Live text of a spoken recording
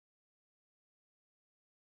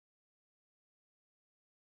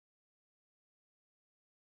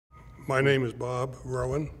My name is Bob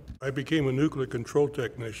Rowen. I became a nuclear control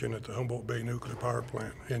technician at the Humboldt Bay Nuclear Power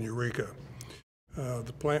Plant in Eureka.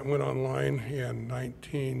 The plant went online in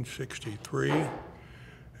 1963,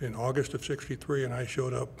 in August of '63, and I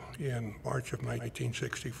showed up in March of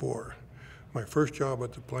 1964. My first job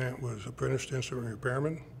at the plant was apprentice instrument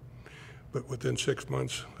repairman, but within 6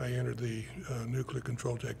 months I entered the nuclear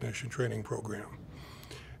control technician training program.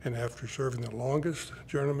 And after serving the longest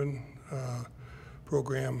journeyman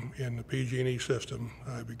program in the PG&E system,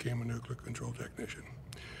 I became a nuclear control technician.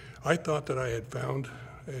 I thought that I had found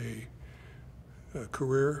a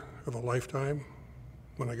career of a lifetime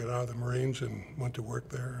when I got out of the Marines and went to work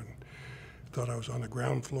there, and thought I was on the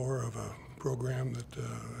ground floor of a program that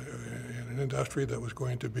in an industry that was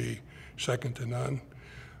going to be second to none.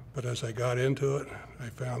 But as I got into it, I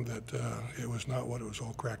found that it was not what it was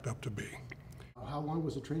all cracked up to be. How long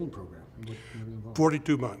was the training program?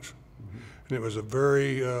 42 months. Mm-hmm. And it was a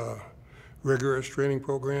very rigorous training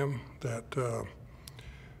program that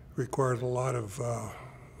required a lot of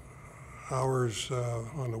hours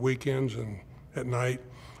on the weekends and at night,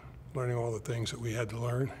 learning all the things that we had to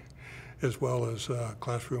learn, as well as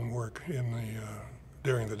classroom work in the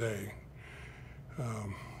during the day.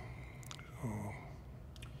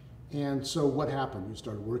 And so what happened? You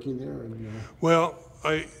started working there? And, Well,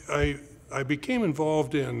 I became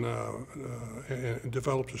involved in and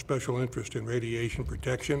developed a special interest in radiation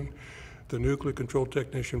protection. The nuclear control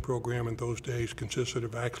technician program in those days consisted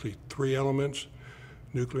of actually 3 elements: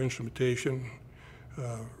 nuclear instrumentation,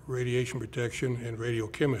 radiation protection, and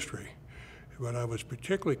radiochemistry. But I was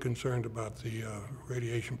particularly concerned about the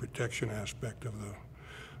radiation protection aspect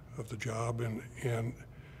of the job,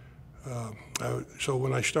 so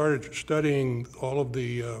when I started studying all of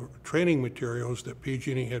the training materials that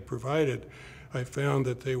PG&E had provided, I found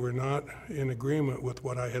that they were not in agreement with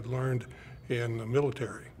what I had learned in the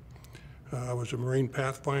military. I was a Marine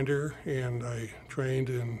Pathfinder, and I trained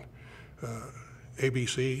in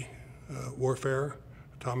ABC warfare,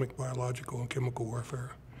 atomic, biological, and chemical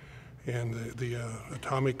warfare. And the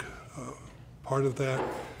atomic part of that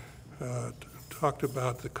talked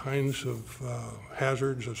about the kinds of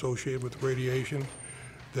hazards associated with radiation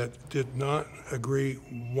that did not agree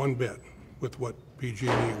one bit with what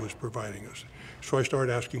PG&E was providing us. So I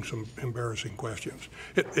started asking some embarrassing questions.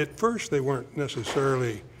 At first, they weren't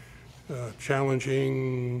necessarily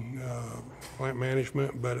challenging plant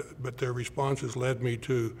management, but their responses led me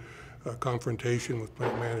to a confrontation with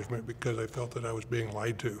plant management because I felt that I was being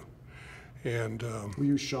lied to. And were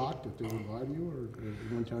you shocked that they would lie to you,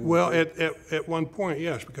 or one time? Well, at one point,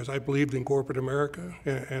 yes, because I believed in corporate America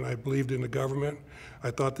and I believed in the government. I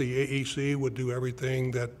thought the AEC would do everything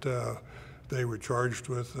that they were charged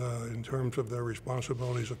with in terms of their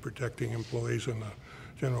responsibilities of protecting employees and the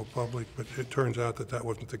general public, but it turns out that that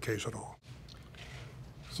wasn't the case at all.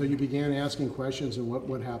 So you began asking questions, and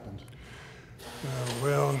what happened?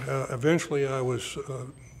 Eventually I was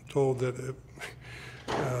told that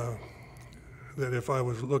that if I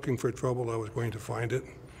was looking for trouble, I was going to find it.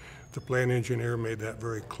 The plant engineer made that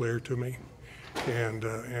very clear to me, and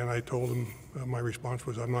I told him my response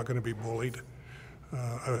was, I'm not going to be bullied.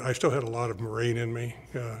 I still had a lot of Marine in me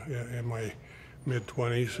in my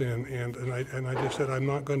mid-20s, and I just said, I'm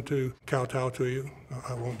not going to kowtow to you.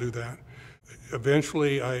 I won't do that.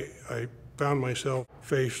 Eventually, I found myself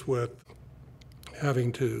faced with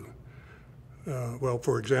having to, well,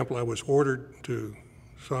 for example, I was ordered to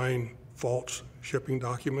sign false shipping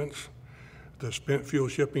documents. The spent fuel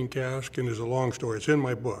shipping cask, and there's a long story, it's in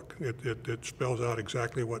my book. It spells out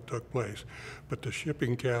exactly what took place. But the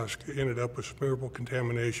shipping cask ended up with smearable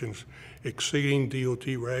contaminations exceeding DOT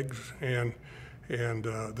regs, and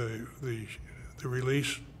the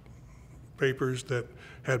release papers that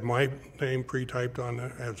had my name pre-typed on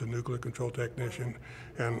it as a nuclear control technician,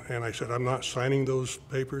 and I said, I'm not signing those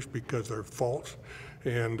papers because they're false.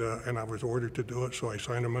 And I was ordered to do it, so I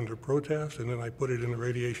signed them under protest, and then I put it in the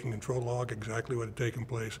radiation control log exactly what had taken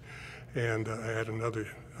place, and I had another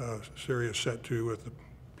serious set-to with the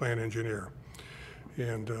plant engineer.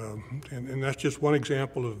 And that's just one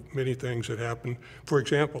example of many things that happened. For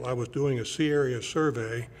example, I was doing a C area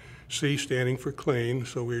survey, C standing for clean,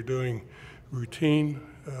 so we were doing routine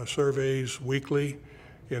surveys weekly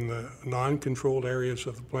in the non-controlled areas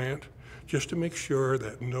of the plant, just to make sure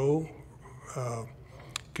that no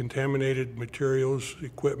contaminated materials,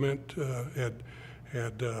 equipment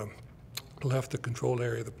had left the controlled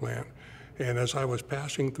area of the plant. And as I was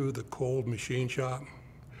passing through the cold machine shop,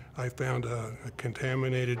 I found a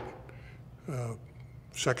contaminated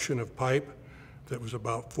section of pipe that was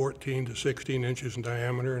about 14 to 16 inches in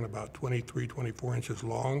diameter and about 23, 24 inches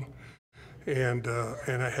long. and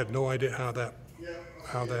I had no idea how that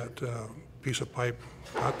piece of pipe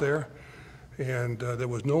got there. And there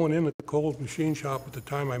was no one in the cold machine shop at the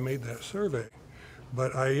time I made that survey.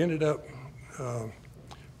 But I ended up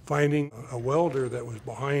finding a welder that was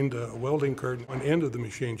behind a welding curtain on the end of the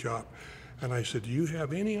machine shop. And I said, do you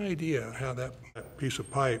have any idea how that piece of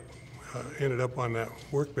pipe ended up on that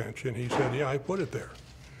workbench? And he said, yeah, I put it there.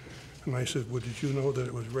 And I said, well, did you know that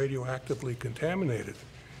it was radioactively contaminated?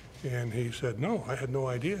 And he said, no, I had no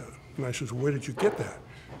idea. And I said, well, where did you get that?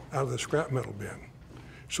 Out of the scrap metal bin.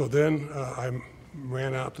 So then I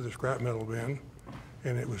ran out to the scrap metal bin,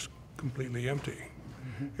 and it was completely empty.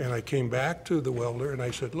 Mm-hmm. And I came back to the welder, and I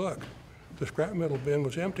said, look, the scrap metal bin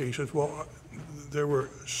was empty. He says, well, there were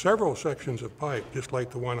several sections of pipe, just like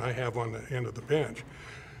the one I have on the end of the bench.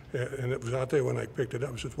 And it was out there when I picked it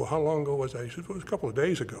up. He says, well, how long ago was that? He said, well, it was a couple of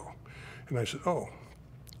days ago. And I said, oh.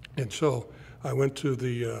 And so I went to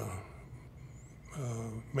the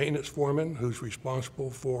maintenance foreman who's responsible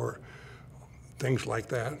for things like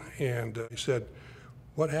that. And he said,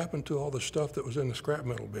 what happened to all the stuff that was in the scrap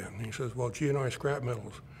metal bin? And he says, well, GNR Scrap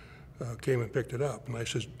Metals came and picked it up. And I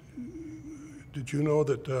says, did you know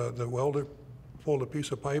that the welder pulled a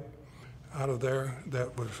piece of pipe out of there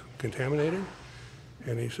that was contaminated?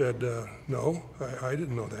 And he said, no, I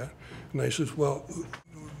didn't know that. And I says, well,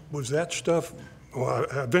 was that stuff, well,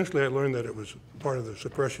 eventually I learned that it was part of the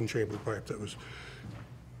suppression chamber pipe that was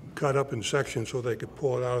cut up in sections so they could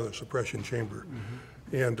pull it out of the suppression chamber.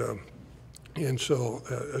 Mm-hmm. And so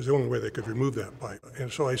it was the only way they could remove that pipe.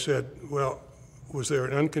 And so I said, well, was there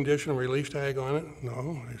an unconditional release tag on it?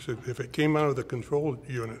 No. I said, if it came out of the control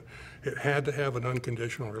unit, it had to have an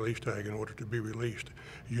unconditional release tag in order to be released.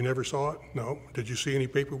 You never saw it? No. Did you see any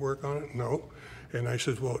paperwork on it? No. And I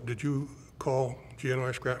said, well, did you call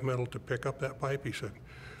GNR Scrap Metal to pick up that pipe? He said,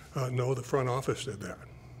 no, the front office did that.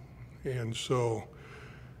 And so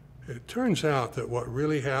it turns out that what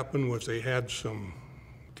really happened was they had some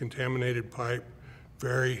contaminated pipe,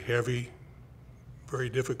 very heavy, very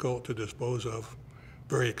difficult to dispose of,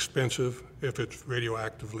 very expensive if it's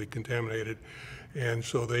radioactively contaminated. And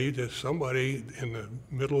so somebody in the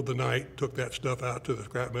middle of the night took that stuff out to the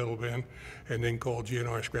scrap metal bin and then called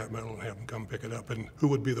GNR Scrap Metal and have them come pick it up. And who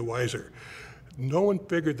would be the wiser? No one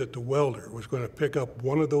figured that the welder was going to pick up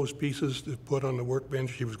one of those pieces to put on the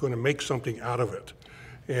workbench. He was going to make something out of it.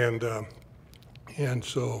 And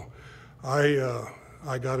so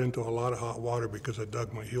I got into a lot of hot water because I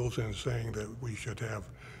dug my heels in saying that we should have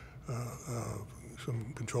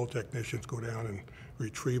some control technicians go down and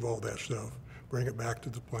retrieve all that stuff, bring it back to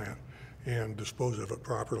the plant, and dispose of it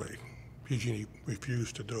properly. PG&E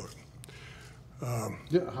refused to do it.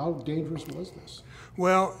 How dangerous was this?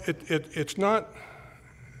 Well, it's not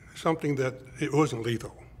something that, it wasn't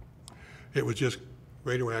lethal. It was just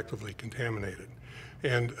radioactively contaminated.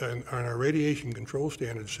 And our radiation control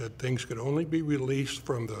standards said things could only be released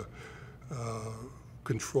from the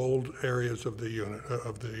controlled areas of the unit,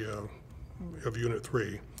 of Unit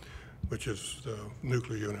 3, which is the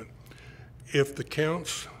nuclear unit, if the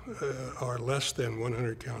counts are less than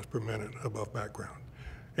 100 counts per minute above background.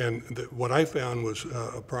 And what I found was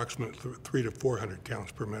approximately 300 to 400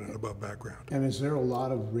 counts per minute above background. And is there a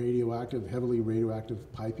lot of radioactive, heavily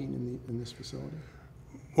radioactive piping in this facility?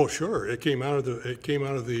 Well, sure. It came out of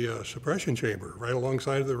the suppression chamber right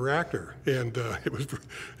alongside of the reactor, and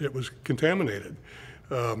it was contaminated.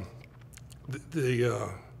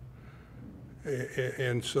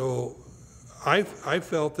 And so I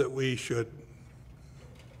felt that we should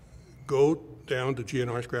go down to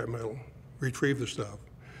GNR Scrap Metal, retrieve the stuff.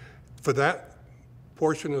 For that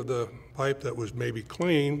portion of the pipe that was maybe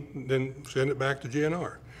clean, then send it back to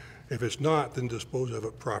GNR. If it's not, then dispose of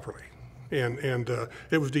it properly. And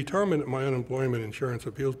it was determined at my unemployment insurance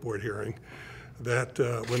appeals board hearing that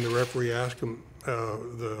when the referee asked him,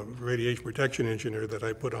 the radiation protection engineer that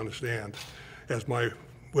I put on the stand as my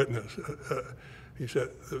witness, he said,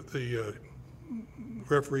 the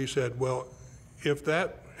referee said, well, if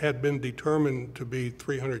that had been determined to be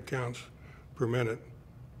 300 counts per minute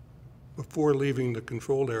before leaving the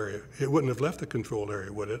controlled area, it wouldn't have left the controlled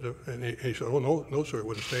area, would it? And he said, oh, no, sir, it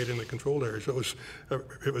would have stayed in the controlled area. So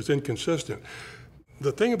it was inconsistent.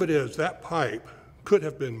 The thing of it is, that pipe could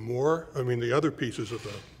have been more, I mean, the other pieces of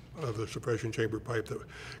the suppression chamber pipe that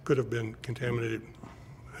could have been contaminated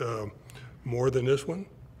more than this one,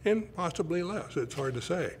 and possibly less. It's hard to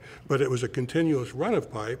say. But it was a continuous run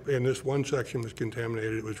of pipe, and this one section was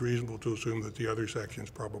contaminated. It was reasonable to assume that the other sections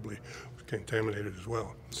probably was contaminated as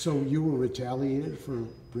well. So you were retaliated for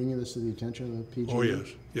bringing this to the attention of the PG&E? Oh,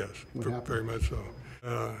 yes, yes, very much so.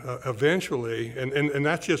 Eventually, and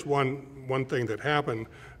that's just one thing that happened.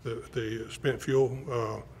 The spent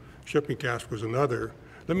fuel shipping cask was another.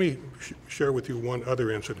 Let me share with you one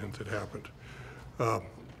other incident that happened.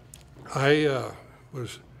 I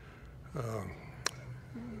was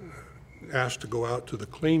asked to go out to the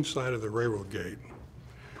clean side of the railroad gate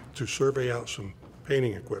to survey out some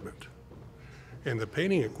painting equipment. And the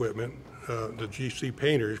painting equipment, the GC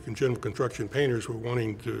painters, general construction painters, were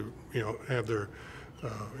wanting to, have their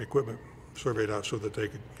equipment surveyed out so that they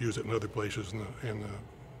could use it in other places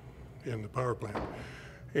in the power plant.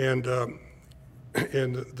 And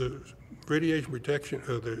the radiation protection,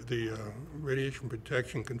 the radiation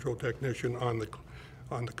protection control technician on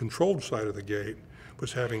the controlled side of the gate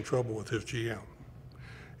was having trouble with his GM.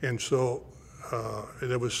 And so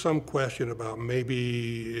there was some question about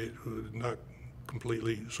maybe it was not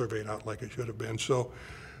completely surveyed out like it should have been. So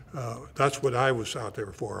that's what I was out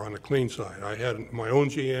there for, on the clean side. I had my own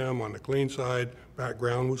GM on the clean side,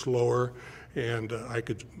 background was lower, and I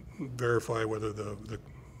could verify whether the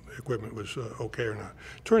equipment was okay or not.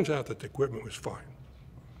 Turns out that the equipment was fine.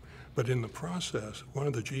 But in the process, one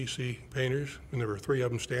of the GC painters, and there were 3 of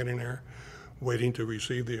them standing there, waiting to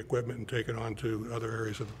receive the equipment and take it on to other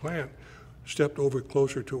areas of the plant, stepped over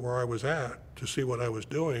closer to where I was at to see what I was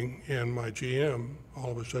doing, and my GM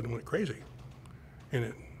all of a sudden went crazy.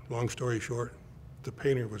 And long story short, the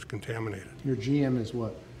painter was contaminated. Your GM is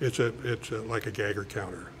what? It's like a Geiger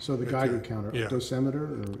counter. So the Geiger counter, yeah. A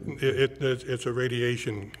dosimeter? Or? It's a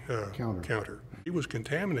radiation counter. He was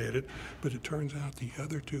contaminated, but it turns out the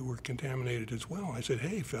other 2 were contaminated as well. I said,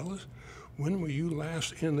 hey, fellas, when were you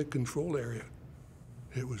last in the control area?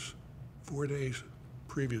 It was 4 days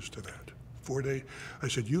previous to that. 4 days. I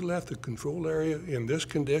said, you left the control area in this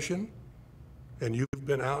condition, and you've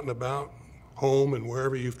been out and about, home and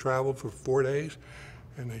wherever you've traveled for 4 days?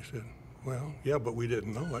 And they said, well, yeah, but we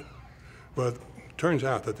didn't know it. But it turns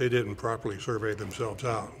out that they didn't properly survey themselves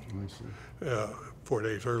out 4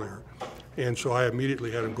 days earlier. And so I immediately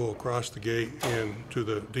had them go across the gate into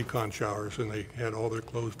the decon showers, and they had all their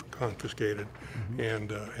clothes confiscated, and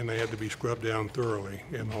they had to be scrubbed down thoroughly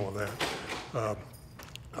and all of that.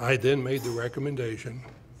 I then made the recommendation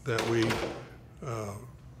that we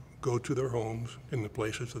go to their homes in the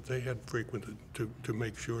places that they had frequented to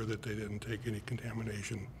make sure that they didn't take any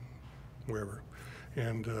contamination wherever.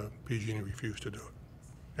 And PG&E refused to do it.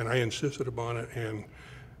 And I insisted upon it, and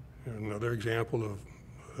another example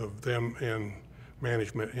of them and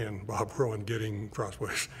management and Bob Rowen getting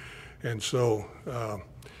crossways. And so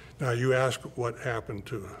now you ask what happened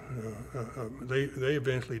to, they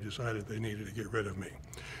eventually decided they needed to get rid of me.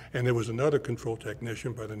 And there was another control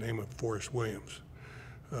technician by the name of Forrest Williams.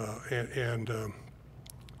 Were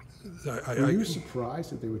you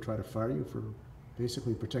surprised that they would try to fire you for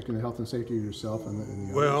basically protecting the health and safety of yourself and the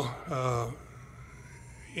others? Well,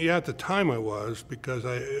 yeah, at the time I was, because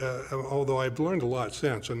although I've learned a lot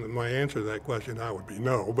since, and my answer to that question now would be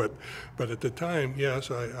no, but at the time, yes,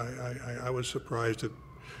 I was surprised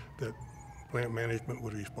that plant management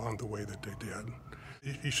would respond the way that they did.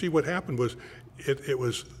 You see, what happened was it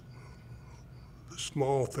was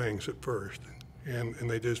small things at first, and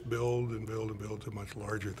they just build and build and build to much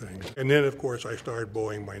larger things. And then, of course, I started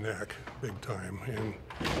blowing my neck big time. And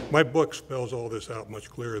my book spells all this out much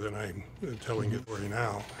clearer than I'm telling you right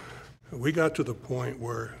now. We got to the point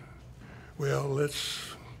where, well, let's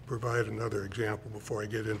provide another example before I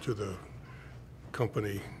get into the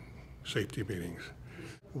company safety meetings.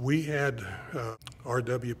 We had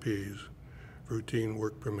RWPs, routine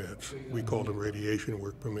work permits. We called them radiation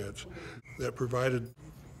work permits, that provided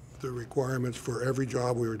the requirements for every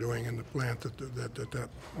job we were doing in the plant that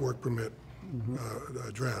work permit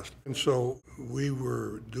addressed. And so we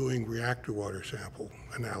were doing reactor water sample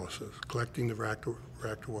analysis, collecting the reactor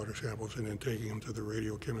water samples and then taking them to the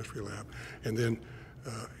radiochemistry lab, and then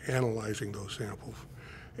analyzing those samples.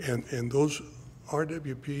 And those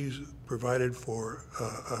RWPs provided for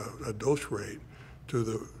a dose rate to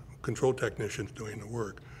the control technicians doing the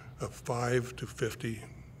work of 5 to 50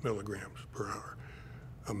 milligrams per hour.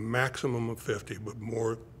 A maximum of 50, but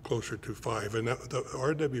more closer to 5. And the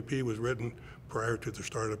RWP was written prior to the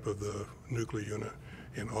startup of the nuclear unit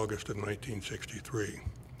in August of 1963.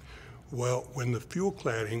 Well, when the fuel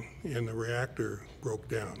cladding in the reactor broke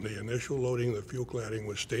down, the initial loading of the fuel cladding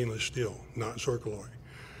was stainless steel, not zircaloy,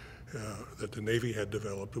 that the Navy had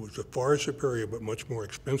developed. It was a far superior but much more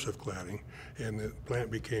expensive cladding, and the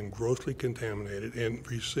plant became grossly contaminated and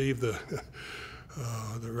received the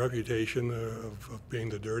reputation of being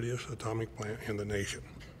the dirtiest atomic plant in the nation.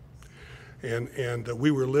 And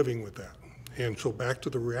we were living with that. And so back to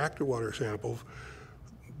the reactor water samples,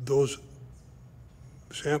 those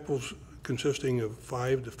samples consisting of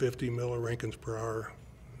 5 to 50 milliroentgens per hour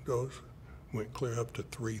dose went clear up to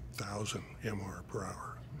 3,000 MR per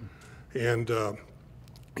hour. And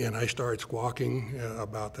I started squawking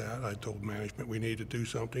about that. I told management we need to do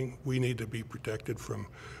something. We need to be protected from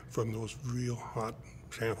those real hot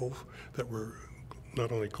samples that we're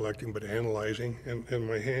not only collecting but analyzing. And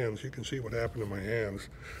my hands, you can see what happened to my hands.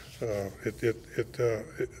 I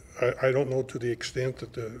don't know to the extent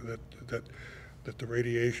that the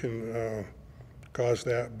radiation caused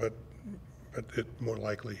that, but it more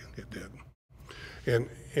likely it did.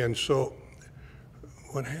 And so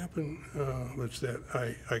what happened was that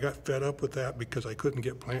I got fed up with that because I couldn't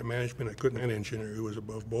get plant management, I couldn't get an engineer who was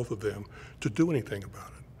above both of them to do anything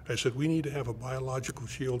about it. I said, we need to have a biological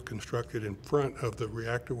shield constructed in front of the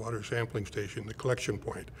reactor water sampling station, the collection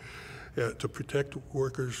point, to protect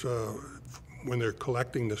workers when they're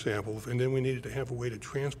collecting the samples, and then we needed to have a way to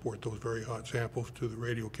transport those very hot samples to the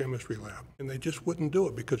radiochemistry lab. And they just wouldn't do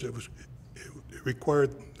it because it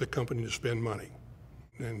required the company to spend money.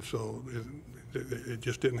 And so it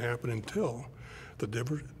just didn't happen until the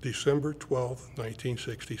December 12th,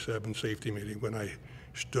 1967 safety meeting, when I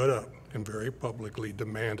stood up and very publicly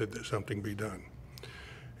demanded that something be done.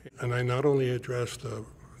 And I not only addressed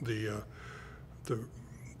the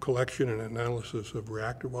collection and analysis of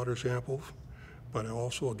reactor water samples, but I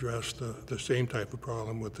also addressed the same type of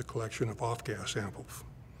problem with the collection of off-gas samples.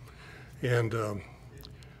 And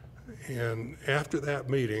after that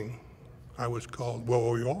meeting, I was called,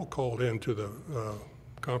 well, we all called into the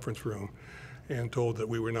conference room and told that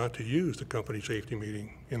we were not to use the company safety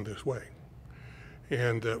meeting in this way,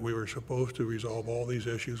 and that we were supposed to resolve all these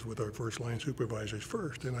issues with our first line supervisors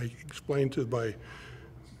first. And I explained to my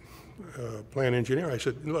plant engineer, I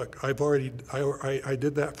said, look, I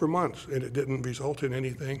did that for months and it didn't result in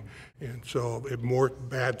anything. And so more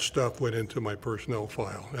bad stuff went into my personnel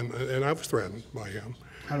file, and I was threatened by him.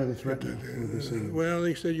 How did they threaten you? Well,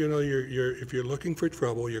 he said, you know, if you're looking for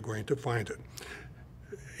trouble, you're going to find it.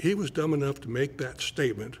 He was dumb enough to make that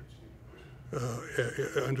statement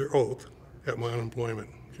under oath at my unemployment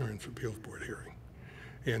insurance appeals board hearing.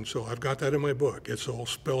 And so I've got that in my book. It's all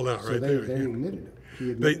spelled out right there. They admitted it.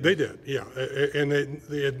 They did, yeah. And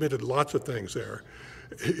they admitted lots of things there.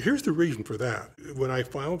 Here's the reason for that. When I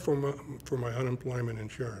filed for my unemployment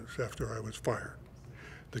insurance after I was fired,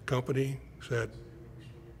 the company said,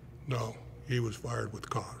 no, he was fired with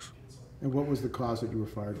cause. And what was the cause that you were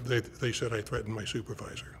fired for? They said I threatened my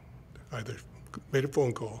supervisor. I made a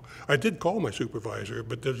phone call. I did call my supervisor,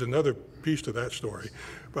 but there's another piece to that story.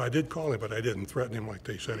 But I did call him, but I didn't threaten him like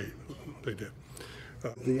they said they did.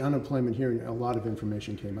 The unemployment hearing, a lot of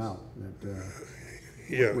information came out that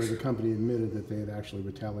yes. where the company admitted that they had actually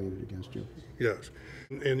retaliated against you. Yes.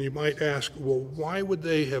 And you might ask, well, why would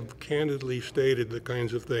they have candidly stated the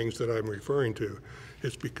kinds of things that I'm referring to?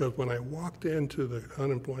 It's because when I walked into the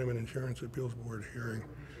Unemployment Insurance Appeals Board hearing,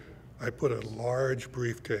 I put a large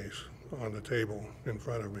briefcase on the table in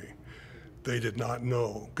front of me. They did not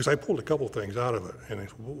know, because I pulled a couple things out of it, and they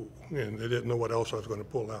said, whoa, and they didn't know what else I was going to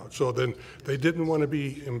pull out. So then they didn't want to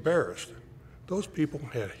be embarrassed. Those people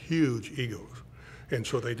had huge egos. And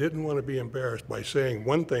so they didn't want to be embarrassed by saying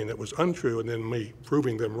one thing that was untrue and then me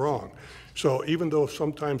proving them wrong. So even though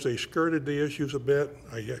sometimes they skirted the issues a bit,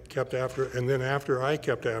 I kept after it. And then after I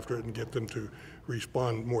kept after it and get them to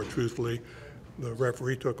respond more truthfully, the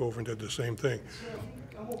referee took over and did the same thing.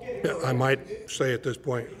 I might say at this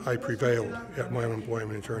point, I prevailed at my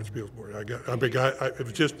Unemployment Insurance Appeals Board. It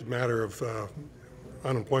was just a matter of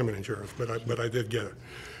unemployment insurance, but I did get it.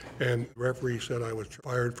 And the referee said I was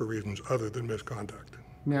fired for reasons other than misconduct.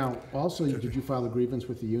 Now, also, did you file a grievance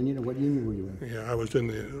with the union, or what union were you in? Yeah, I was in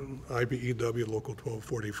the IBEW Local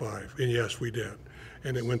 1245, and yes, we did.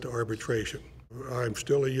 And it went to arbitration. I'm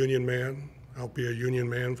still a union man. I'll be a union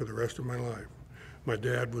man for the rest of my life. My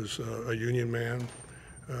dad was a union man.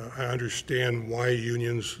 I understand why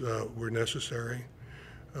unions were necessary.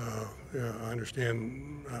 I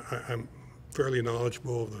understand, I'm fairly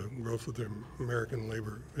knowledgeable of the growth of the American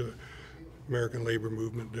labor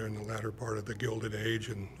movement during the latter part of the Gilded Age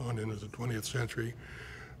and on into the 20th century.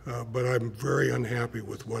 But I'm very unhappy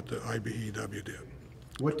with what the IBEW did.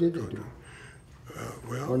 What did they do?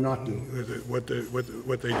 Or not do? What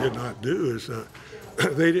they did not do is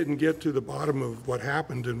they didn't get to the bottom of what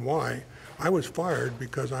happened and why. I was fired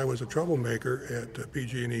because I was a troublemaker at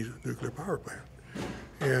PG&E's nuclear power plant.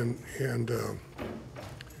 And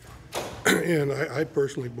I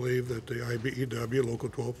personally believe that the IBEW Local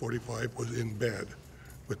 1245 was in bed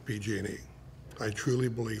with PG&E. I truly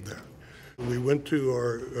believe that. We went to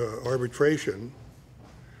our arbitration.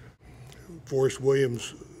 Forrest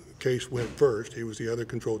Williams case went first. He was the other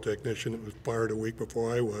control technician that was fired a week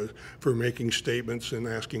before I was for making statements and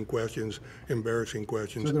asking questions, embarrassing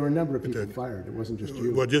questions. So there were a number of people fired. It wasn't just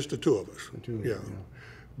you. Well, just the two of us. The two of yeah. you, yeah.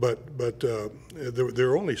 But there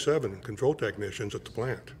were only 7 control technicians at the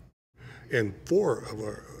plant. And 4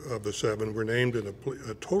 of the 7 were named in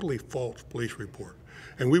a totally false police report.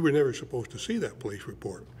 And we were never supposed to see that police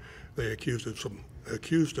report. They accused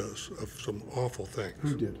us of some awful things.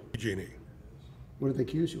 Who did? PG&E. What did they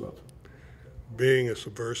accuse you of? Being a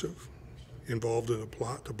subversive, involved in a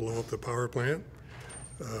plot to blow up the power plant.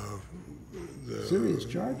 Serious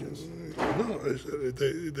charges. No,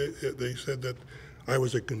 they said that I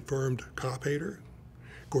was a confirmed cop hater.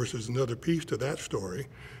 Of course, there's another piece to that story,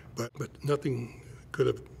 but nothing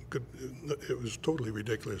it was totally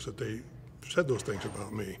ridiculous that they said those things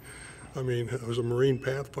about me. I mean, I was a Marine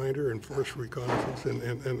Pathfinder and Force Reconnaissance,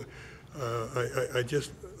 and I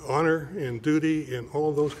just, honor and duty and all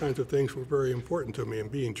of those kinds of things were very important to me,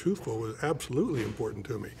 and being truthful was absolutely important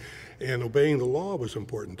to me, and obeying the law was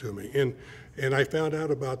important to me. And I found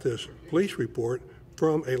out about this police report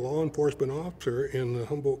from a law enforcement officer in the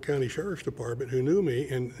Humboldt County Sheriff's Department who knew me,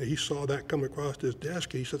 and he saw that come across his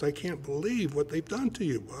desk. He says, "I can't believe what they've done to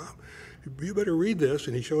you, Bob. You better read this."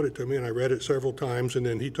 And he showed it to me, and I read it several times, and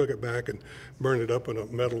then he took it back and burned it up in a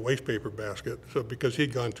metal waste paper basket. So because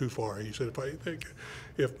he'd gone too far, he said,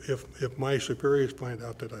 if my superiors find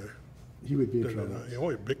out that he would be in trouble.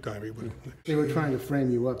 Oh, big time. He would. They were trying to frame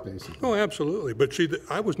you up, basically. Oh, absolutely. But see,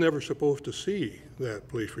 I was never supposed to see that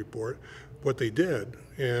police report. What they did,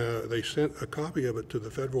 they sent a copy of it to the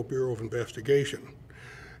Federal Bureau of Investigation,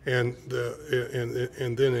 and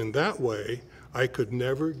then in that way, I could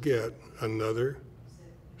never get another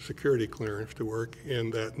security clearance to work in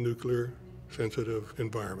that nuclear sensitive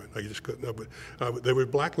environment. I just couldn't. They were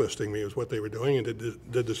blacklisting me is what they were doing, and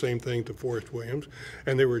did the same thing to Forrest Williams.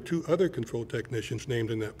 And there were 2 other control technicians named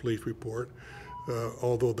in that police report,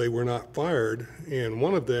 although they were not fired. And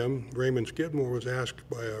one of them, Raymond Skidmore, was asked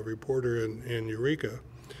by a reporter in Eureka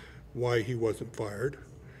why he wasn't fired.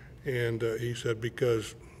 And he said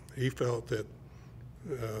because he felt that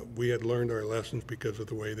we had learned our lessons because of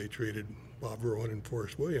the way they treated Bob Rowen and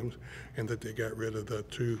Forrest Williams, and that they got rid of the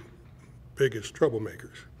 2 biggest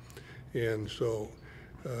troublemakers. And so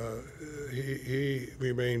he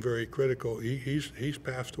remained very critical. He's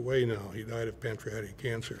passed away now. He died of pancreatic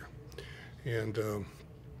cancer, and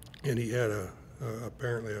he had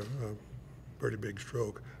apparently a pretty big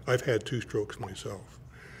stroke. I've had 2 strokes myself,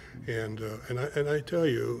 and I tell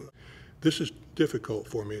you, this is difficult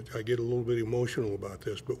for me. I get a little bit emotional about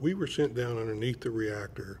this, but we were sent down underneath the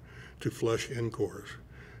reactor to flush end cores.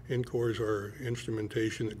 End cores are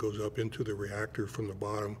instrumentation that goes up into the reactor from the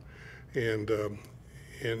bottom, and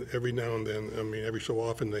every now and then, I mean, every so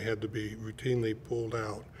often, they had to be routinely pulled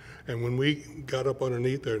out. And when we got up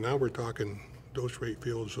underneath there, now we're talking dose rate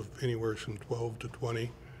fields of anywhere from 12 to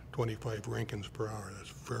 20, 25 Rankins per hour. That's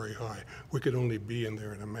very high. We could only be in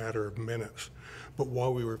there in a matter of minutes. But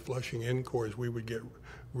while we were flushing end cores, we would get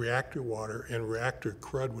reactor water, and reactor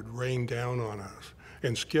crud would rain down on us.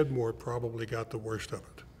 And Skidmore probably got the worst of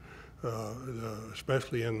it,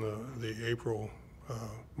 especially in the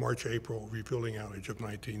March-April refueling outage of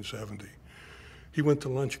 1970. He went to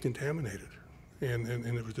lunch contaminated, and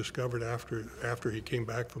it was discovered after he came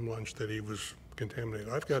back from lunch that he was contaminated.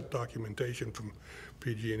 I've got documentation from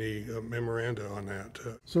PG&E memoranda on that.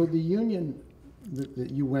 So the union, that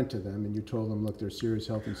you went to them and you told them, look, there's serious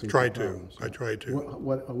health and safety problems. I tried to.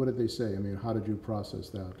 What did they say? I mean, how did you process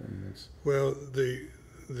that? I mean, well, the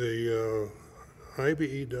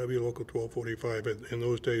IBEW Local 1245 in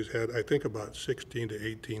those days had, I think, about 16 to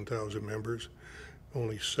 18,000 members.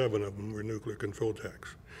 Only 7 of them were nuclear control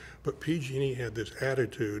techs. But PG&E had this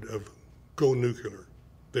attitude of go nuclear.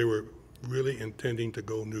 They were really intending to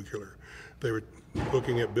go nuclear. They were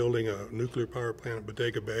looking at building a nuclear power plant at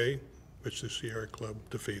Bodega Bay, which the Sierra Club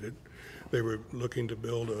defeated. They were looking to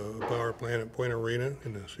build a power plant at Point Arena,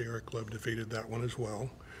 and the Sierra Club defeated that one as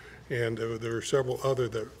well. And there were several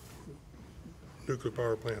other nuclear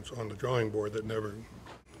power plants on the drawing board that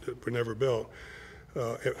were never built.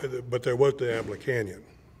 But there was the Diablo Canyon.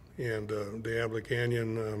 And Diablo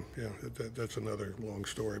Canyon, that's another long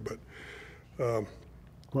story. But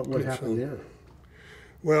what happened there?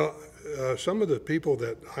 Well, some of the people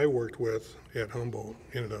that I worked with at Humboldt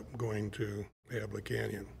ended up going to Diablo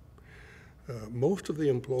Canyon. Most of the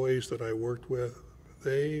employees that I worked with,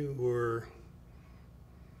 they were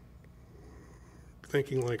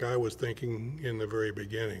thinking like I was thinking in the very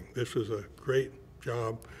beginning. This was a great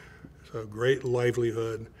job, it's a great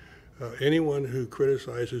livelihood. Anyone who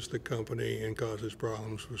criticizes the company and causes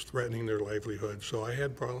problems was threatening their livelihood. So I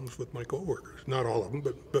had problems with my coworkers, not all of them,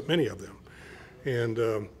 but many of them. And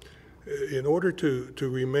in order to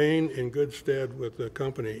remain in good stead with the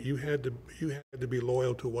company, you had to be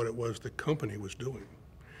loyal to what it was the company was doing.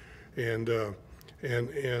 And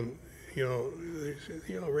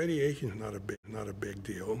radiation is not a big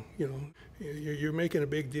deal. You're making a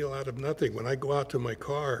big deal out of nothing. When I go out to my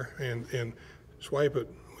car and swipe it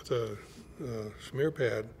with a smear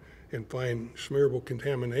pad and find smearable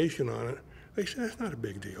contamination on it, they say that's not a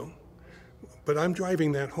big deal. But I'm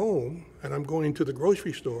driving that home, and I'm going to the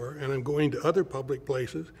grocery store, and I'm going to other public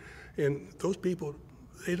places, and those people,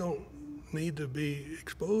 they don't need to be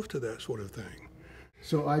exposed to that sort of thing.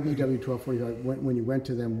 So IBEW 1245, when you went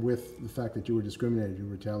to them with the fact that you were discriminated, you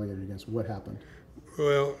were retaliated against, what happened?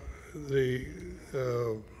 Well, they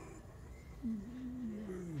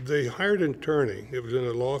hired an attorney. It was in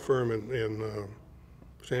a law firm in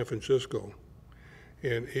San Francisco,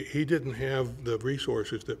 and he didn't have the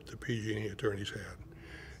resources that the PG&E attorneys had.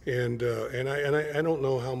 And I don't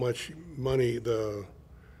know how much money the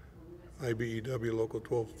IBEW Local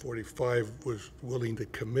 1245 was willing to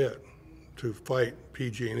commit to fight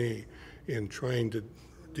PG&E in trying to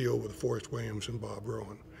deal with Forrest Williams and Bob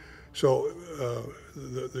Rowen. So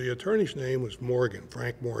the attorney's name was Morgan,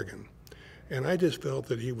 Frank Morgan, and I just felt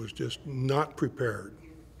that he was just not prepared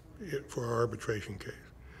for our arbitration case.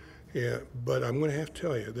 Yeah, but I'm going to have to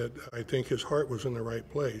tell you that I think his heart was in the right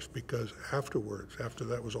place, because afterwards, after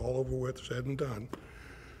that was all over with, said and done,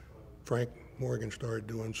 Frank Morgan started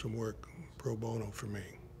doing some work pro bono for me.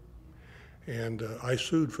 And I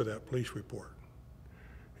sued for that police report.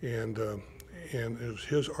 And it was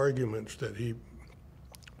his arguments that he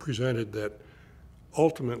presented that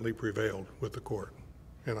ultimately prevailed with the court.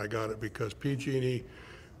 And I got it because PG&E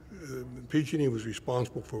was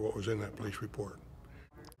responsible for what was in that police report.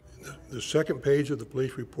 The second page of the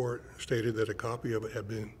police report stated that a copy of it had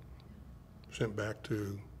been sent back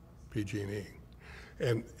to PG&E.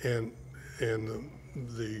 And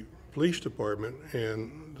the police department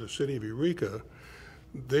and the city of Eureka,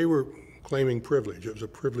 they were claiming privilege. It was a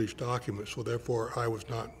privileged document, so therefore I was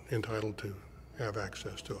not entitled to have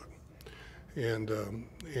access to it.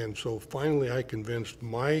 And so finally I convinced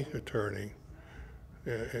my attorney,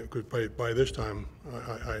 because by this time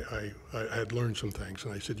I had learned some things,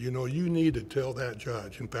 and I said, you need to tell that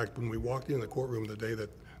judge. In fact, when we walked in the courtroom the day that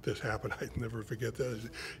this happened, I'd never forget that. I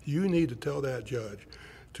said, you need to tell that judge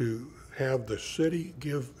to have the city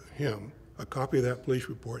give him a copy of that police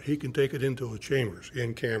report. He can take it into his chambers,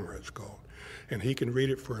 in camera it's called, and he can read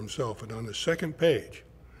it for himself. And on the second page,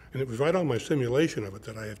 and it was right on my simulation of it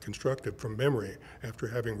that I had constructed from memory after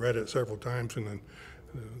having read it several times, and then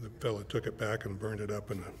the fellow took it back and burned it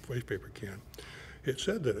up in a waste paper can. It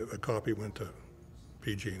said that a copy went to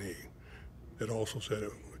PG&E. It also said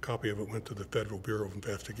a copy of it went to the Federal Bureau of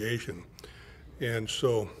Investigation. And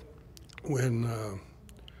so when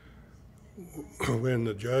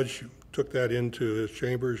the judge took that into his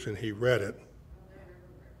chambers and he read it,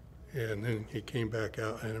 and then he came back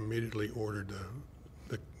out and immediately ordered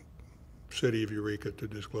the city of Eureka to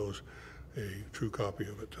disclose a true copy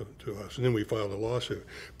of it to us. And then we filed a lawsuit.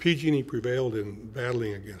 PG&E prevailed in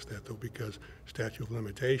battling against that, though, because statute of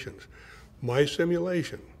limitations. My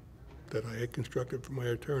simulation that I had constructed for my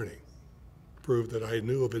attorney proved that I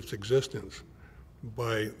knew of its existence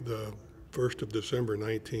by the 1st of December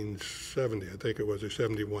 1970. I think it was, or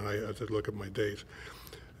 71. I had to look at my dates.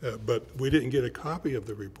 But we didn't get a copy of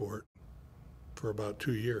the report for about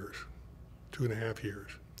 2 years, 2.5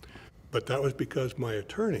 years. But that was because my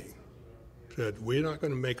attorney said, we're not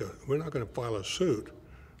going to file a suit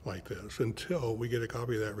like this until we get a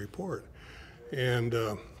copy of that report. And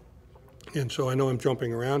so I know I'm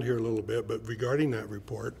jumping around here a little bit, but regarding that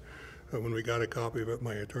report, when we got a copy of it,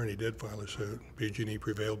 my attorney did file a suit. PG&E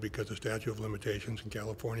prevailed because the statute of limitations in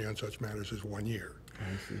California on such matters is 1 year.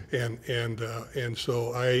 And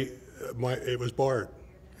so it was barred.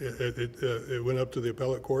 It went up to the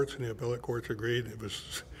appellate courts, and the appellate courts agreed.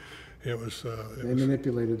 They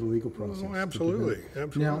manipulated the legal process. Oh, absolutely.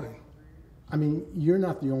 Now, I mean, you're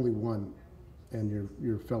not the only one, and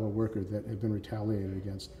your fellow worker, that have been retaliated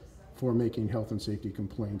against for making health and safety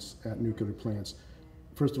complaints at nuclear plants.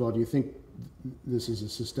 First of all, do you think this is a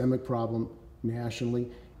systemic problem nationally?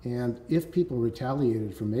 And if people are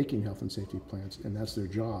retaliated for making health and safety plants, and that's their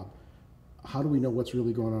job, how do we know what's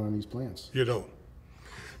really going on in these plants? You don't.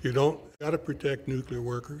 You don't. Got to protect nuclear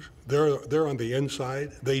workers. They're on the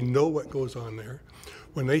inside. They know what goes on there.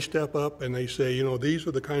 When they step up and they say, these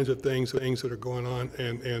are the kinds of things that are going on,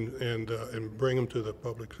 and bring them to the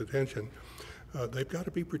public's attention, they've got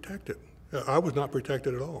to be protected. I was not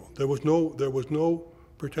protected at all. There was no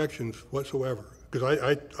protections whatsoever, because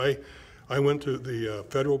I went to the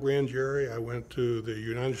federal grand jury, I went to the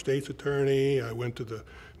United States Attorney, I went to the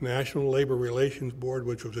National Labor Relations Board,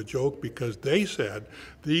 which was a joke because they said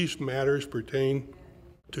these matters pertain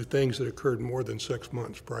to things that occurred more than 6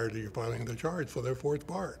 months prior to your filing of the charge, so therefore it's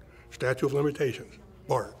barred. Statute of limitations,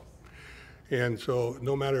 barred. And so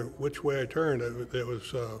no matter which way I turned, there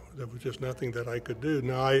was just nothing that I could do.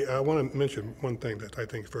 Now, I want to mention one thing that I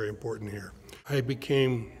think is very important here. I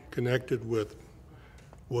became connected with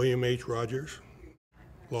William H. Rogers,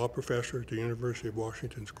 law professor at the University of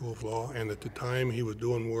Washington School of Law, and at the time he was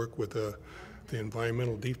doing work with the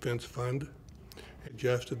Environmental Defense Fund. He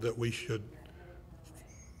suggested that we should,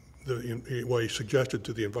 he suggested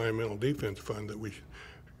to the Environmental Defense Fund that we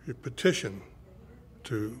should petition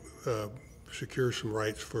to secure some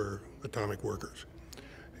rights for atomic workers.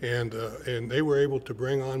 And they were able to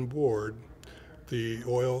bring on board the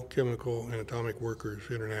Oil, Chemical, and Atomic Workers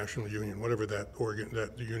International Union, whatever that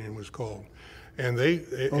union was called. And they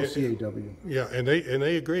OCAW. Yeah, and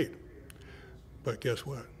they agreed. But guess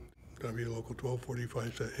what? W Local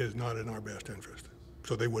 1245 said is not in our best interest.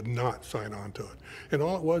 So they would not sign on to it. And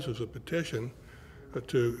all it was a petition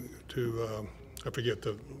to I forget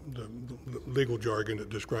the legal jargon that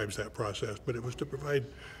describes that process, but it was to provide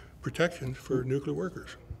protections for nuclear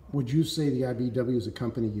workers. Would you say the IBEW is a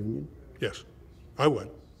company union? Yes, I would.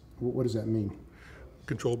 What does that mean?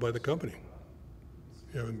 Controlled by the company.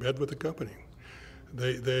 You know, in bed with the company.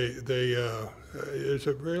 It's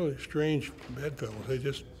a really strange bedfellow. They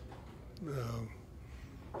just,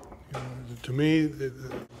 to me,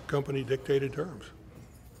 the company dictated terms.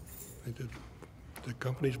 They did the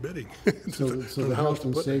company's bidding. So the health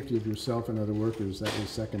and safety of yourself and other workers, that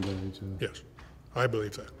was secondary to... Yes, I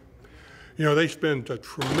believe that. You know, they spend a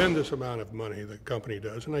tremendous amount of money, the company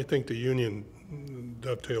does, and I think the union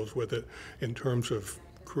dovetails with it in terms of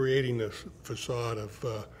creating this facade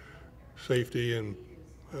of safety and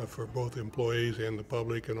for both employees and the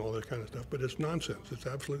public and all that kind of stuff. But it's nonsense. It's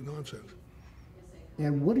absolute nonsense.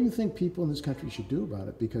 And what do you think people in this country should do about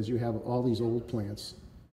it? Because you have all these old plants,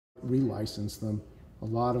 relicense them. A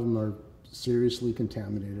lot of them are seriously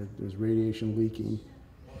contaminated. There's radiation leaking.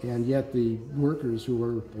 And yet the workers who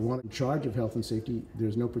are the one in charge of health and safety,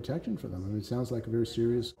 there's no protection for them. I mean, it sounds like a very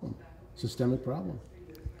serious systemic problem.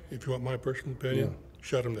 If you want my personal opinion,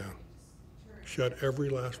 shut them down. Shut every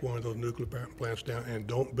last one of those nuclear plants down and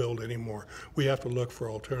don't build any more. We have to look for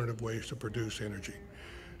alternative ways to produce energy.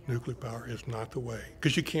 Nuclear power is not the way.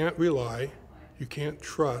 Because you can't you can't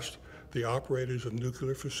trust the operators of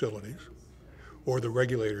nuclear facilities or the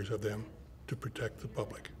regulators of them to protect the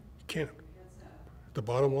public. You can't. The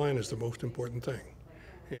bottom line is the most important thing.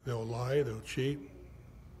 They'll lie, they'll cheat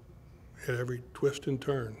at every twist and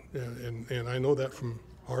turn. And I know that from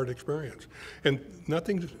hard experience. And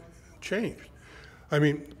nothing's changed. I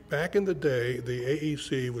mean, back in the day, the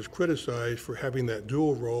AEC was criticized for having that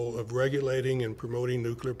dual role of regulating and promoting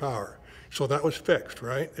nuclear power. So that was fixed,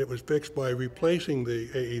 right? It was fixed by replacing the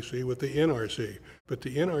AEC with the NRC. But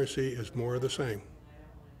the NRC is more of the same.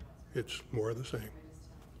 It's more of the same.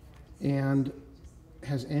 And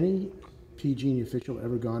has any PG&E official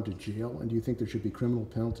ever gone to jail? And do you think there should be criminal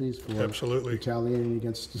penalties for retaliating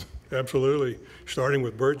against? Absolutely. Starting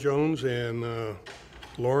with Burt Jones and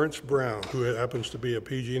Lawrence Brown, who happens to be a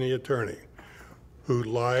PG&E attorney, who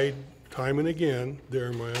lied time and again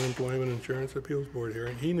during my Unemployment Insurance Appeals Board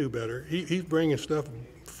hearing. He knew better. He's bringing stuff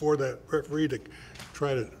before that referee to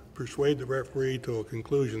try to persuade the referee to a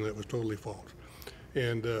conclusion that was totally false.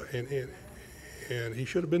 And he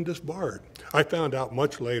should have been disbarred. I found out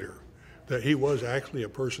much later that he was actually a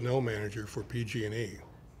personnel manager for PG&E,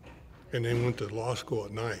 and then went to law school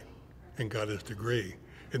at night and got his degree,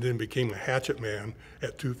 and then became a hatchet man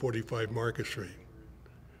at 245 Market Street.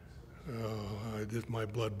 My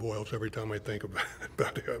blood boils every time I think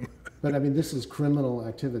about him. But I mean, this is criminal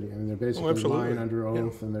activity. I mean, they're basically lying under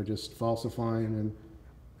oath, and they're just falsifying. And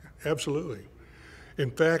absolutely.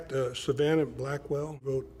 In fact, Savannah Blackwell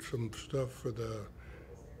wrote some stuff for the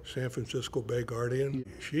San Francisco Bay Guardian.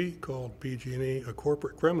 She called PG&E a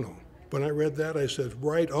corporate criminal. When I read that, I said,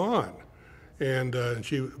 right on. And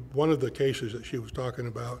one of the cases that she was talking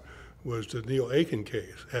about was the Neil Aiken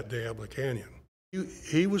case at Diablo Canyon.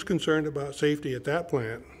 He was concerned about safety at that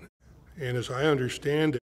plant, and as I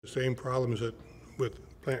understand it, the same problems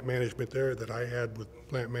with plant management there that I had with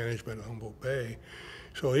plant management at Humboldt Bay.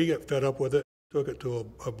 So he got fed up with it, took it to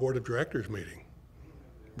a board of directors meeting.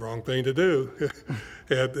 Wrong thing to do,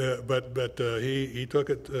 but he took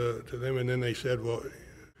it to them, and then they said, well,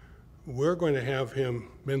 we're going to have him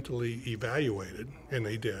mentally evaluated, and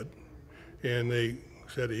they did, and they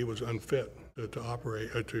said he was unfit to operate,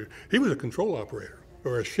 he was a control operator,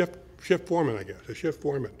 or a shift foreman, I guess, a shift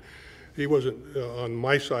foreman. He wasn't on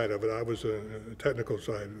my side of it. I was a technical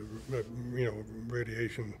side,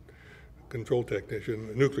 radiation control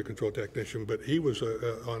technician, nuclear control technician, but he was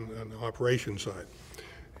on the operations side.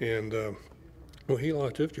 And well, he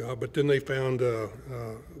lost his job, but then they found,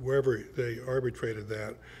 wherever they arbitrated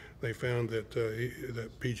that, they found that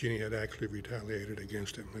that PG&E had actually retaliated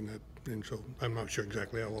against him, and so I'm not sure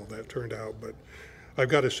exactly how all that turned out, but I've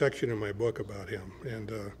got a section in my book about him,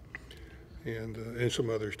 and some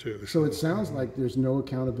others too. So it sounds like there's no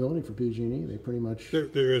accountability for PG&E. They pretty much...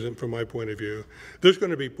 There isn't, from my point of view. There's going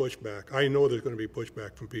to be pushback. I know there's going to be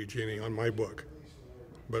pushback from PG&E on my book,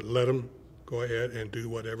 but let them go ahead and do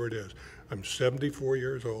whatever it is. I'm 74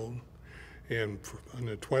 years old, and in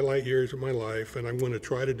the twilight years of my life, and I'm going to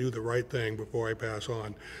try to do the right thing before I pass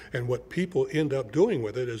on. And what people end up doing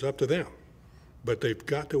with it is up to them. But they've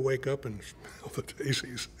got to wake up and smell the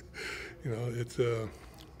daisies. It's...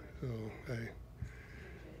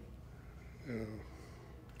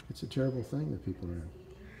 It's a terrible thing that people are in.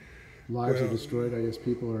 Lives are destroyed. I guess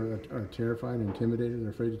people are terrified, intimidated,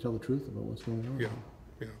 they're afraid to tell the truth about what's going on. Yeah.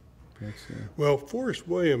 That's, well, Forrest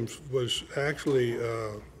Williams was actually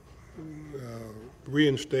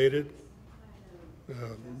reinstated.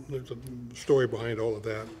 There's a story behind all of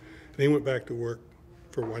that. And he went back to work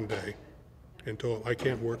for one day and told him, I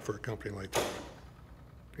can't work for a company like that,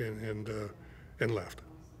 and left.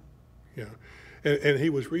 Yeah, and he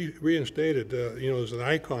was reinstated. There's an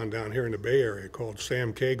icon down here in the Bay Area called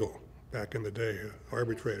Sam Cagle, back in the day,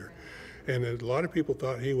 arbitrator, and a lot of people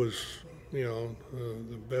thought he was, the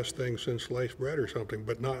best thing since sliced bread or something,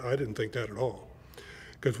 but I didn't think that at all.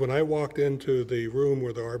 Because when I walked into the room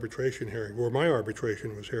where where my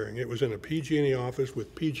arbitration was hearing, it was in a PG&E office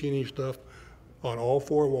with PG&E stuff on all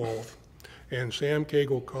four walls, and Sam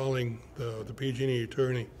Cagle calling the PG&E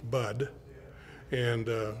attorney Bud, and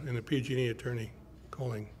the PG&E attorney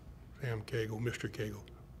calling Sam Cagle, Mr. Cagle,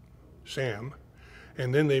 Sam.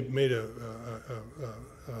 And then they made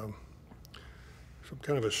some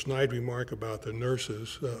kind of a snide remark about the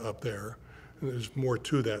nurses up there. And there's more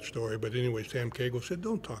to that story, but anyway, Sam Cagle said,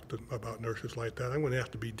 don't talk about nurses like that. I'm going to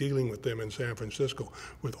have to be dealing with them in San Francisco,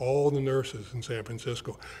 with all the nurses in San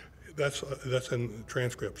Francisco. That's in the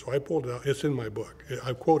transcript. So I pulled it out. It's in my book.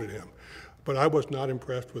 I quoted him. But I was not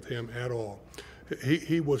impressed with him at all.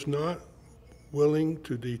 He was not willing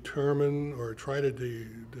to determine or try to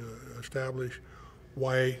establish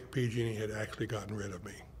why PG&E had actually gotten rid of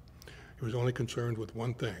me. He was only concerned with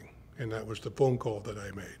one thing, and that was the phone call that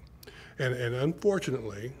I made. And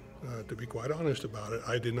unfortunately, to be quite honest about it,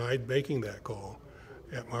 I denied making that call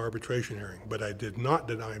at my arbitration hearing, but I did not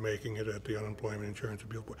deny making it at the Unemployment Insurance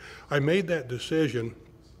Appeals Board. I made that decision.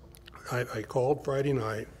 I called Friday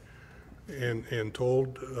night and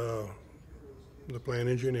told the plant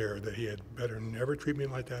engineer that he had better never treat me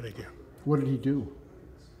like that again. What did he do?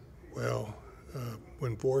 Well,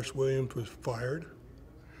 when Forrest Williams was fired,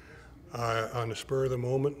 on the spur of the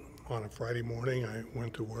moment, on a Friday morning, I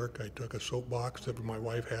went to work. I took a soap box that my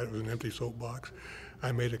wife had. It was an empty soap box.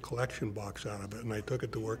 I made a collection box out of it, and I took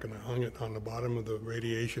it to work, and I hung it on the bottom of the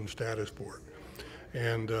radiation status board.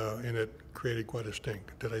 And it created quite a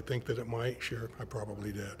stink. Did I think that it might? Sure, I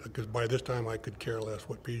probably did. Because by this time, I could care less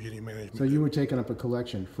what PG&E management So you were taking up a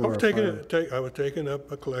collection for... I was taking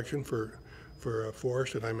up a collection for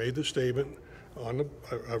Forrest, and I made the statement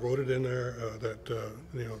I wrote it in there that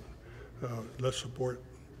let's support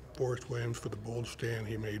Forrest Williams for the bold stand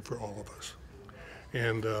he made for all of us.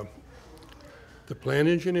 And the plant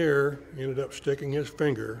engineer ended up sticking his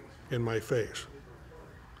finger in my face,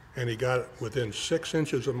 and he got it within 6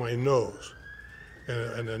 inches of my nose.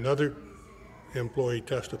 And another employee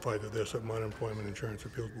testified to this at my Unemployment Insurance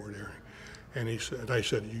Appeals Board hearing. And I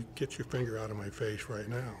said, you get your finger out of my face right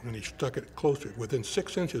now. And he stuck it closer, within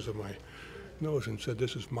 6 inches of my nose, and said,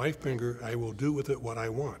 this is my finger, I will do with it what I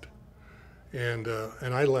want. And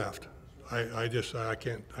I left. I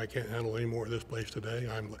can't handle any more of this place today.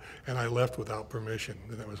 And I left without permission.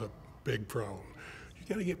 That was a big problem. You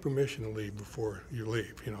got to get permission to leave before you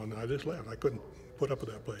leave, and I just left. I couldn't put up with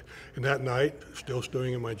that place. And that night, still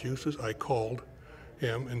stewing in my juices, I called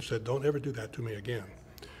him and said, don't ever do that to me again.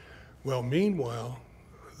 Well, meanwhile,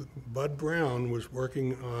 Bud Brown was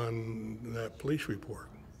working on that police report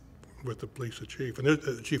with the police chief, and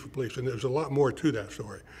the chief of police, and there's a lot more to that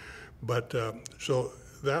story. But so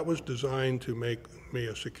that was designed to make me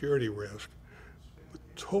a security risk with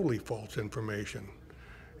totally false information.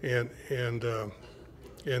 And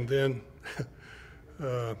then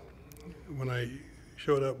when I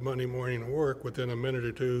showed up Monday morning to work, within a minute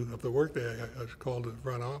or two of the workday, I was called to the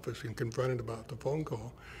front office and confronted about the phone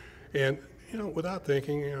call. And, you know, without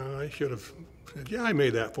thinking, you know, I should have said, yeah, I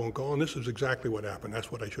made that phone call, and this is exactly what happened.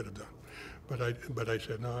 That's what I should have done. But I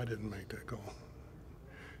said, no, I didn't make that call.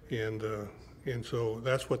 And so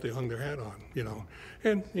that's what they hung their hat on, you know.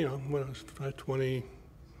 And, you know, when I was probably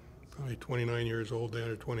 29 years old then,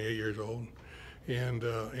 or 28 years old,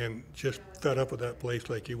 and just fed up with that place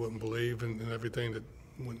like you wouldn't believe, and everything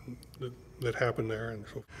that happened there. And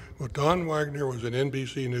so, well, Don Widener was an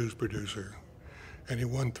NBC News producer, and he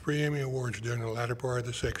won 3 Emmy Awards during the latter part of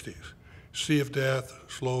the 60s. Sea of Death,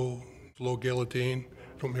 Slow Guillotine.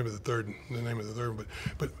 I don't remember the name of the third,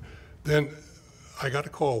 but then I got a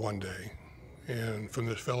call one day, and from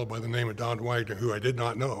this fellow by the name of Don Widener, who I did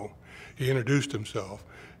not know. He introduced himself,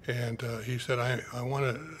 and he said, I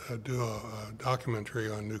want to do a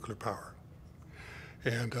documentary on nuclear power.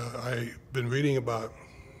 And I've been reading about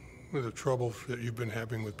the troubles that you've been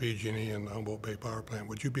having with PG&E and the Humboldt Bay Power Plant.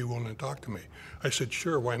 Would you be willing to talk to me? I said,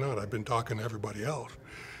 sure, why not? I've been talking to everybody else.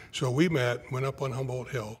 So we met, went up on Humboldt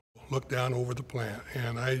Hill, looked down over the plant,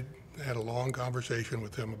 and I had a long conversation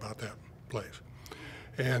with him about that place.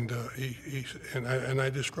 And I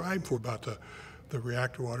described for about the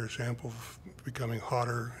reactor water sample becoming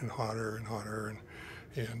hotter and hotter and hotter,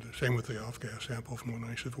 and same with the off-gas sample from when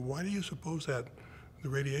I said, well, why do you suppose that the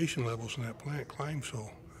radiation levels in that plant climbed so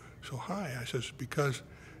high? I said, because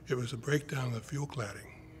it was a breakdown of the fuel cladding,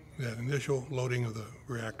 that initial loading of the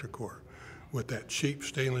reactor core with that cheap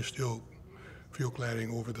stainless steel fuel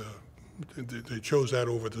cladding over they chose that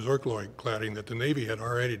over the zircaloy cladding that the Navy had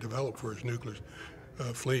already developed for its nuclear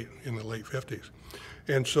fleet in the late 50s.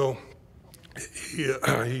 And so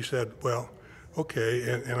he said, well, okay,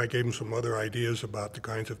 and I gave him some other ideas about the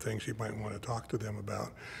kinds of things he might want to talk to them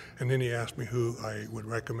about. And then he asked me who I would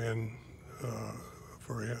recommend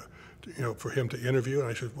for him to interview. And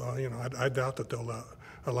I said, well, you know, I doubt that they'll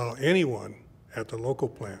allow anyone at the local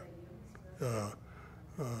plant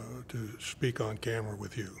to speak on camera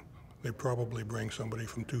with you. They probably bring somebody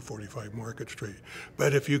from 245 Market Street.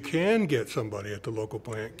 But if you can get somebody at the local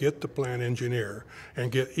plant, get the plant engineer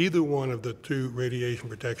and get either one of the 2 radiation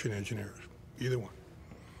protection engineers, either one.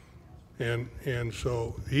 And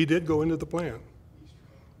so he did go into the plant,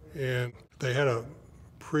 and they had a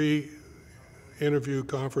pre-interview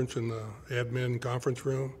conference in the admin conference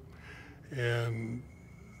room, and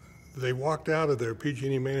they walked out of there,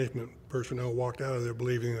 PG&E management personnel walked out of there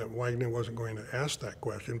believing that Widener wasn't going to ask that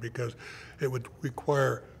question because it would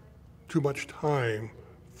require too much time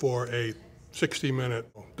for a 60-minute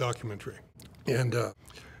documentary. And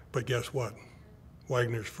but guess what?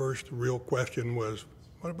 Widener's first real question was,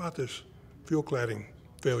 what about this fuel cladding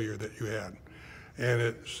failure that you had? And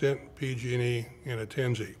it sent PG&E in a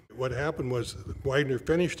tensy. What happened was Widener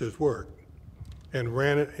finished his work and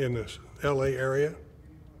ran it in this LA area,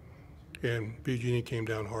 and PG&E came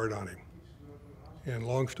down hard on him. And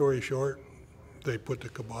long story short, they put the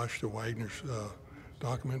kibosh to Widener's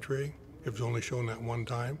documentary. It was only shown that one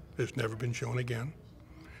time. It's never been shown again.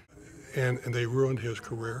 And they ruined his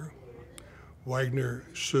career. Widener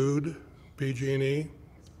sued PG&E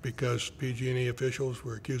because PG&E officials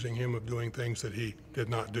were accusing him of doing things that he did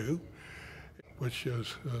not do, which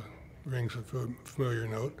rings a familiar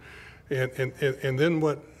note. And then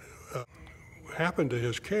what happened to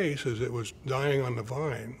his case is it was dying on the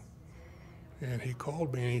vine. And he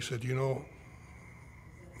called me and he said, you know,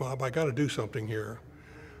 Bob, I got to do something here.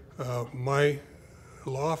 My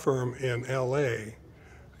law firm in LA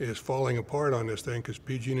is falling apart on this thing because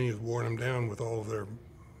PG&E has worn them down with all of their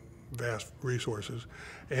vast resources.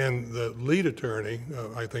 And the lead attorney,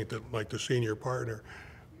 I think that like the senior partner,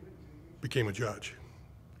 became a judge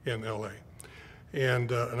in LA.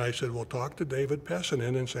 And I said, well, talk to David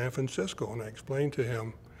Pessonen in San Francisco. And I explained to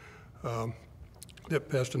him that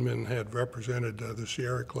Pessonen had represented the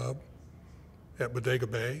Sierra Club at Bodega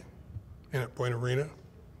Bay and at Point Arena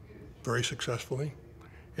very successfully.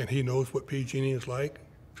 And he knows what PG&E is like,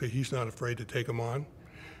 so he's not afraid to take them on.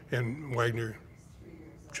 And Widener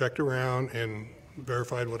checked around and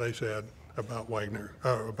verified what I said about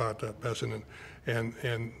about Pessonen,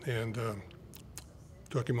 and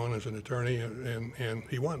took him on as an attorney, and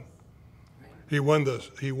he won. He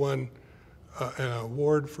won an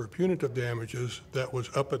award for punitive damages that was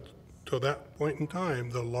up to that point in time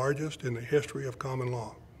the largest in the history of common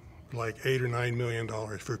law, like $8 or $9 million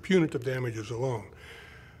for punitive damages alone.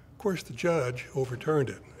 Of course, the judge overturned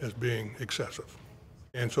it as being excessive,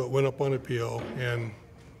 and so it went up on appeal. And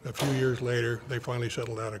a few years later, they finally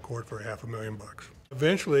settled out of court for $500,000.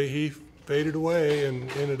 Eventually, he faded away and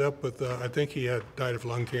ended up with, I think he had died of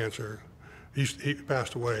lung cancer. He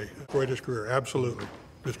passed away. Destroyed his career, absolutely.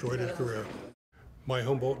 Destroyed his career. My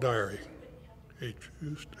Humboldt diary,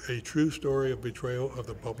 a true story of betrayal of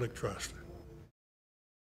the public trust.